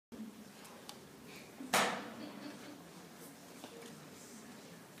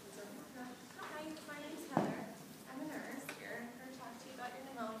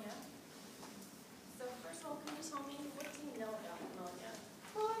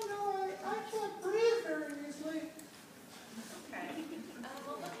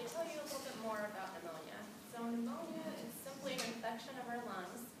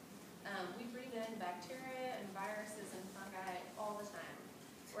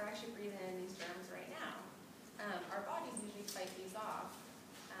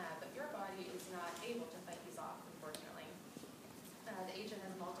agent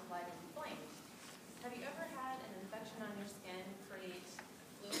has multiplied and inflamed. Have you ever had an infection on your skin create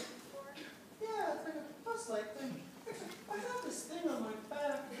fluid before? Yeah, it's like a pus-like thing. Actually, I have this thing on my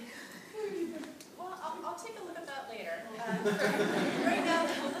back. Well, I'll take a look at that later. Right now,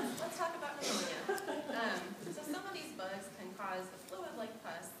 let's talk about pneumonia. So some of these bugs can cause a fluid-like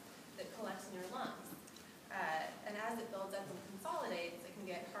pus that collects in your lungs. And as it builds up and consolidates, it can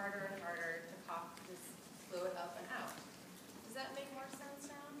get harder and harder to cough this fluid up and out. Does that make more sense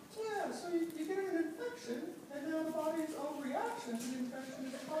now? Yeah, so you get an infection, and now the body's own reaction to the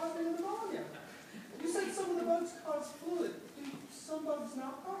infection is causing pneumonia. You said some of the bugs cause fluid. Do some bugs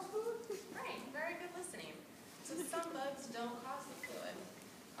not cause fluid? Right, very good listening. So some bugs don't cause the fluid.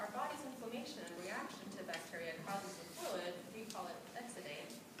 Our body's inflammation and reaction to bacteria causes the fluid. We call it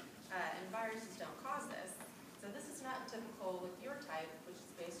exudate. And viruses don't cause this. So this is not typical with your type, which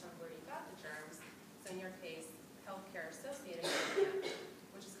is based on where you got the germs. So in your case, healthcare-associated pneumonia,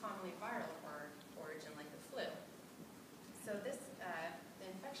 which is commonly viral origin like the flu. So the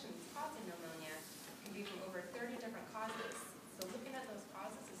infection that's causing pneumonia can be from over 30 different causes. So looking at those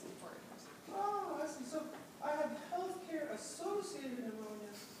causes is important. Oh, I see. So I have healthcare-associated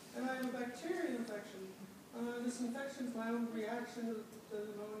pneumonia, and I have a bacterial infection. This infection is my own reaction to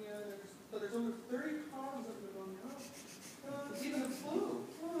pneumonia, but there's over 30 causes of pneumonia. Even the flu.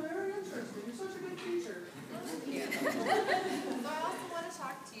 Oh, very interesting. You're such a good teacher. Thank you. So I also want to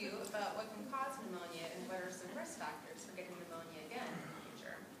talk to you about what can cause pneumonia and what are some risk factors for getting pneumonia again in the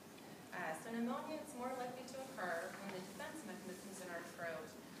future. So pneumonia is more likely to occur when the defense mechanisms in our throat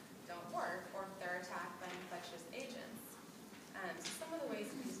don't work or if they're attacked by infectious agents. So some of the ways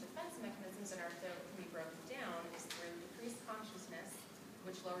these defense mechanisms in our throat can be broken down is through decreased consciousness,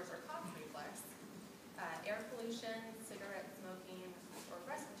 which lowers our cough reflex, air pollution, cigarette smoking, or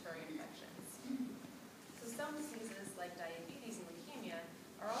respiratory infections. So some diseases like diabetes and leukemia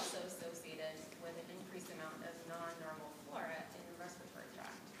are also associated with an increased amount of non-normal flora in the respiratory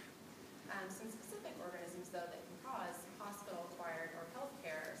tract. Some specific organisms, though, that can cause hospital-acquired or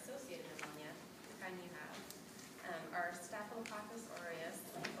healthcare-associated pneumonia, the kind you have, are Staphylococcus aureus,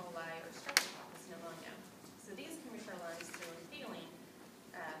 E. coli, or Streptococcus pneumonia. So these can reach our lungs through inhaling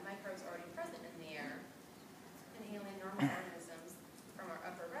microbes already present in the air, inhaling normal organisms from our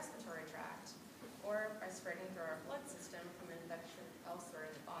upper respiratory tract, or by spreading through our blood system from an infection elsewhere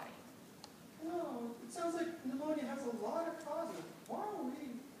in the body. No, it sounds like pneumonia has a lot of causes. Wow,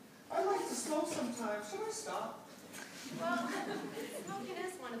 I like to smoke sometimes. Should I stop? Well, smoking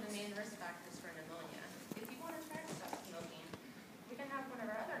is one of the main risk factors for pneumonia. If you want to try to stop smoking, we can have one of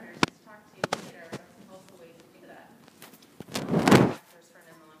our other nurses talk to you later about some helpful ways to do that. Risk factors for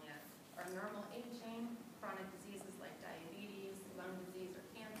pneumonia are normal aging, chronic diseases like diabetes, lung disease, or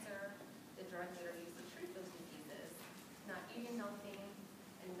cancer, the drugs that are used to treat those diseases, not eating healthy,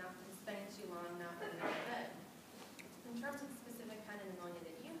 and not spending too long not in bed. In terms of the specific kind of pneumonia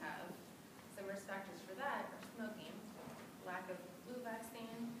that you have, some risk factors for that are smoking, lack of flu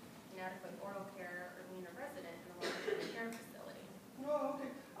vaccine, inadequate oral care, or being a resident in a long-term care facility. Oh,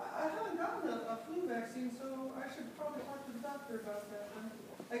 okay. I haven't gotten a flu vaccine, so I should probably talk to the doctor about that.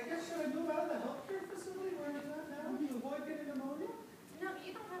 I guess should I move out of the healthcare facility where I'm at now to avoid getting pneumonia? No,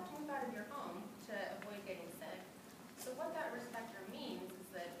 you don't have to move out of your home to avoid getting sick. So what that risk factor means is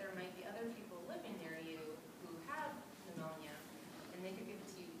that there might be other people living near you who have pneumonia, and they could give it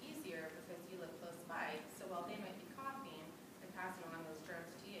to you easier because you live close by. So while they might be coughing, they're passing along those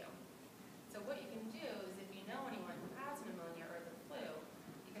germs to you. So what you can do is if you know anyone who has pneumonia or the flu,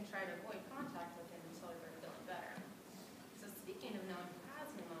 you can try to avoid contact with them until you're feeling better. So speaking of knowing who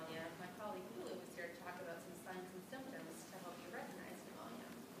has pneumonia, my colleague Julie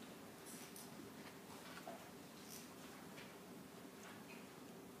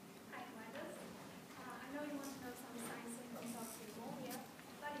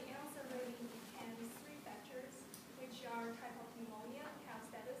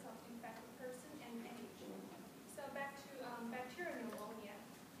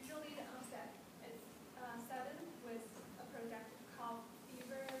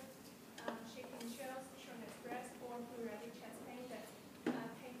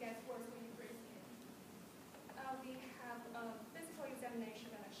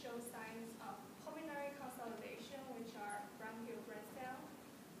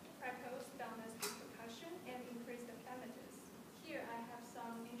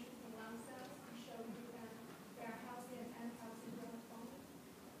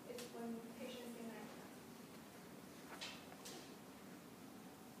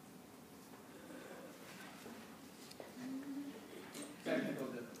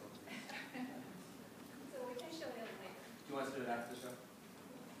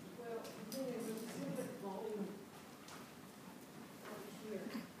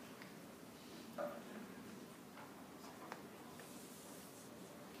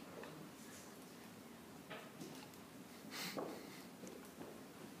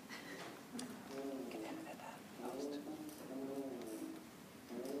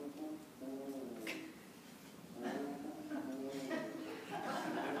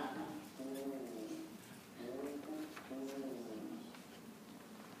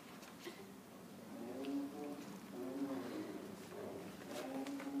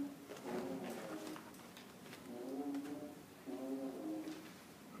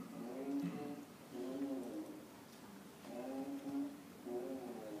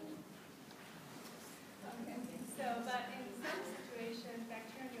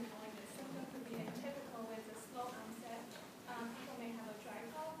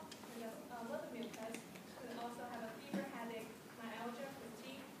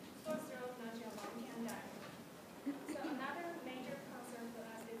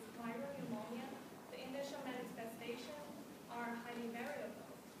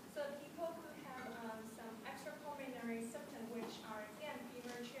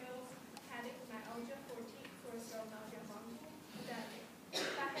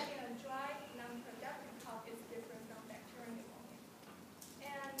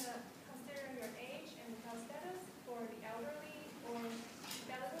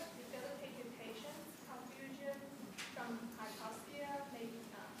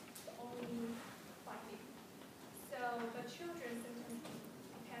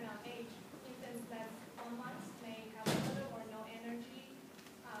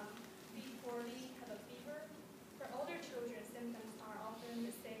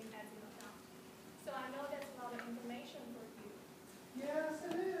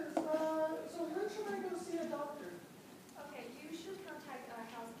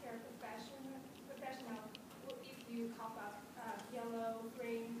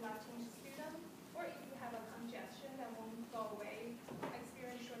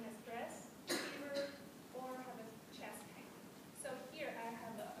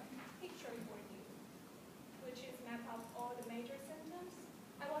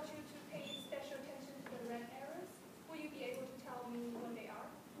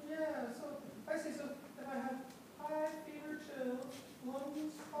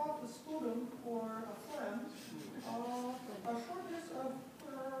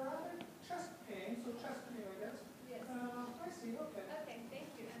Okay. Okay, thank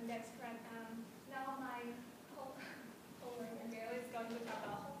you. And that's correct. Now my co-learner here is going to talk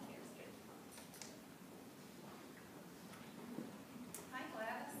about home care strategy. Hi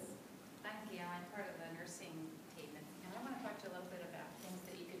class, I'm Gail, I'm part of the nursing team, and I want to talk to you a little bit about things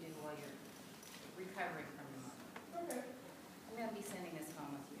that you can do while you're recovering from pneumonia. Okay. I'm going to be sending this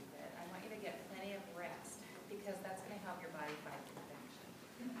home with you, but I want you to get plenty of rest, because that's going to help your body fight infection.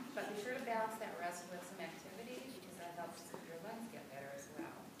 But be sure to balance that rest with some activity, because that helps your lungs get better as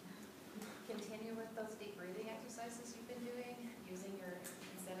well. Continue with those deep breathing exercises you've been doing, using your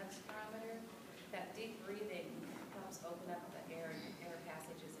incentive spirometer. That deep breathing helps open up the air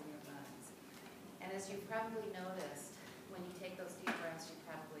passages in your lungs. And as you've probably noticed, when you take those deep breaths, you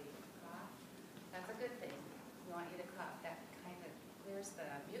probably cough. That's a good thing. We want you to cough. That kind of clears the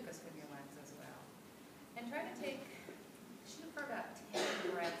mucus from your lungs as well. And try to shoot for about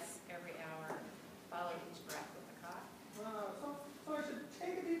 10 breaths every hour. Follow each breath with a cough. So I should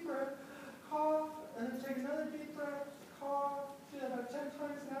take a deep breath, cough, and then take another deep breath, cough, do that about 10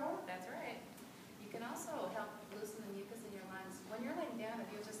 times an hour? That's right. You can also help loosen the mucus in your lungs. When you're laying down, if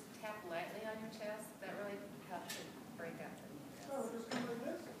you just tap lightly on your chest, that really helps to break up the mucus. Oh, just go like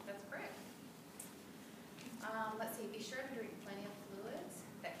this? That's correct. Let's see, be sure to drink plenty of fluids.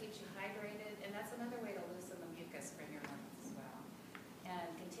 That keeps you hydrated, and that's another way to loosen the mucus from your lungs as well. And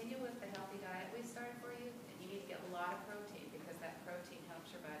continue with the healthy diet we started for you. And you need to get a lot of protein, because that protein helps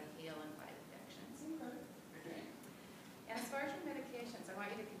your body heal and fight infections. Okay. And as far as your medications, I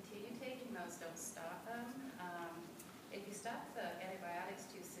want you to continue taking those. Don't stop them. If you stop the antibiotics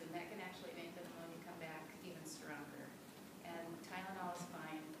too soon, that can actually make the pneumonia come back even stronger. And Tylenol is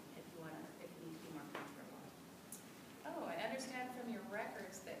fine if you need to be more comfortable. Oh, I understand from your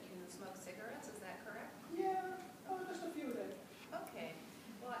records that you smoke cigarettes. Is that correct? Yeah, just a few a day. Okay.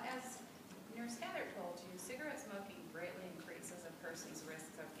 Well, as Nurse Heather told you, cigarette smoking greatly increases a person's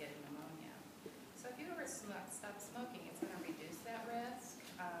risk of getting pneumonia. So if you ever stop smoking, it's going to reduce that risk.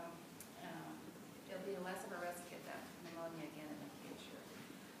 It'll be less of a risk to get that pneumonia again in the future.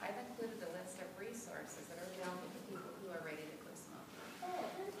 I've included a list of resources that are available to people who are ready to quit smoking. Oh,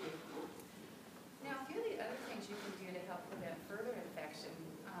 thank you. Now, a few of the other things you can do to help prevent further infection,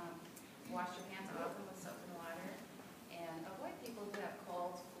 wash your hands often with soap and water, and avoid people who have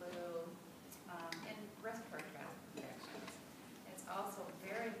colds, flu, and respiratory tract infections. It's also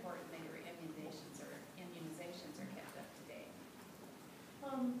very important that your immunizations are kept up to date.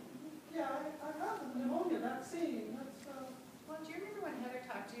 Yeah, I have the pneumonia vaccine. Well, do you remember when Heather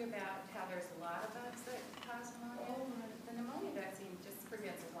talked to you about how there's a lot of bugs that cause pneumonia? Oh, right. The pneumonia vaccine just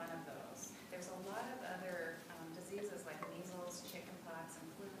prevents one of those. There's a lot of other diseases like measles, chickenpox, and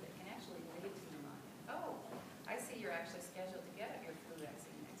flu that can actually lead to pneumonia. Oh, I see you're actually scheduled to get your flu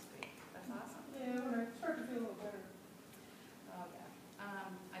vaccine next week. That's awesome. Yeah, when I start to feel a little better. Oh, yeah.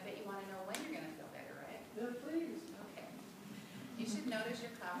 I bet you want to know when you're going to feel better, right? Yeah, please. Okay. You should notice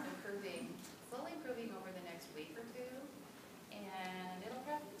your cough slowly improving over the next week or two. And it'll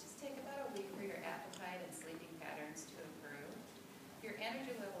probably just take about a week for your appetite and sleeping patterns to improve. Your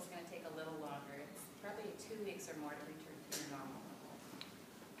energy level is going to take a little longer. It's probably 2 weeks or more to return to your normal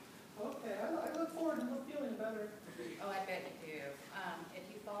level. Okay, I look forward to feeling better. Oh, I bet you do. If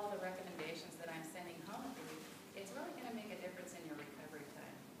you follow the recommendations that I'm sending home with you, it's really going to make a difference in your recovery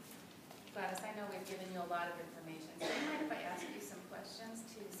time. Gladys, I know we've given you a lot of information. Do you mind if I ask you some questions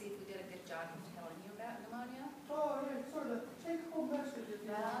to see if we did a good job of telling you about pneumonia? Oh, yeah, sort of take-home message if you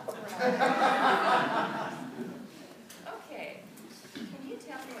That's want. right. Okay. Can you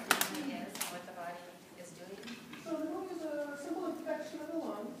tell me what pneumonia is and what the body is doing? So pneumonia is a simple infection of the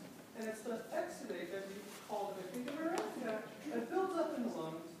lungs, and it's the exudate, as you call it. Think of it, right? Yeah. It builds up in the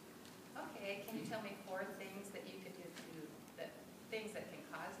lungs. Okay. Can you tell me 4 things that you could do things that can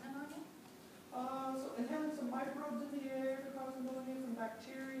cause pneumonia? So inhaling some microbes in the air to cause pneumonia from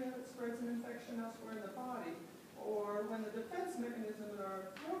bacteria that spreads an infection elsewhere in the body. Or when the defense mechanism in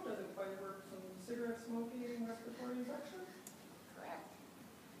our throat doesn't quite work, some cigarette smoking, respiratory infection. Correct.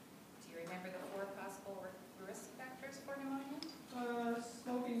 Do you remember the 4 possible risk factors for pneumonia?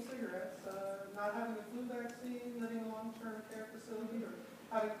 Smoking cigarettes, not having a flu vaccine, living in a long-term care facility, or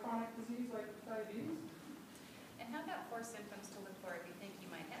having chronic disease like diabetes. And how about 4 symptoms to look for if you think you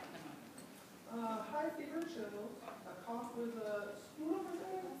might have pneumonia? High fever, chills, a cough with a sputum or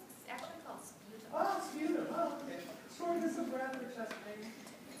something. It's actually called sputum. Oh, sputum. Oh, okay. Shortness of breath or chest pain.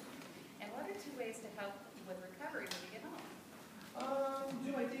 And what are 2 ways to help with recovery when you get home?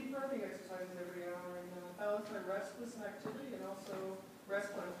 Do my deep breathing exercises every hour and balance my rest with some activity and also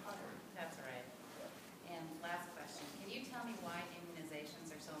rest when I'm tired. That's right. And last question. Can you tell me why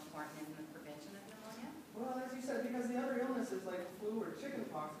immunizations are so important in the prevention of pneumonia? Well, as you said, because the other illnesses like flu or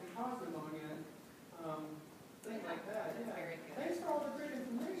chickenpox can cause pneumonia, things like that. That's Yeah. very good. Thanks for all the great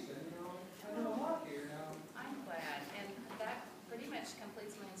information, you know. I know a lot here now. I'm glad, and that pretty much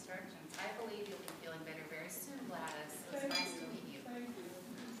completes my instructions. I believe you'll be feeling better very soon, Gladys. It was nice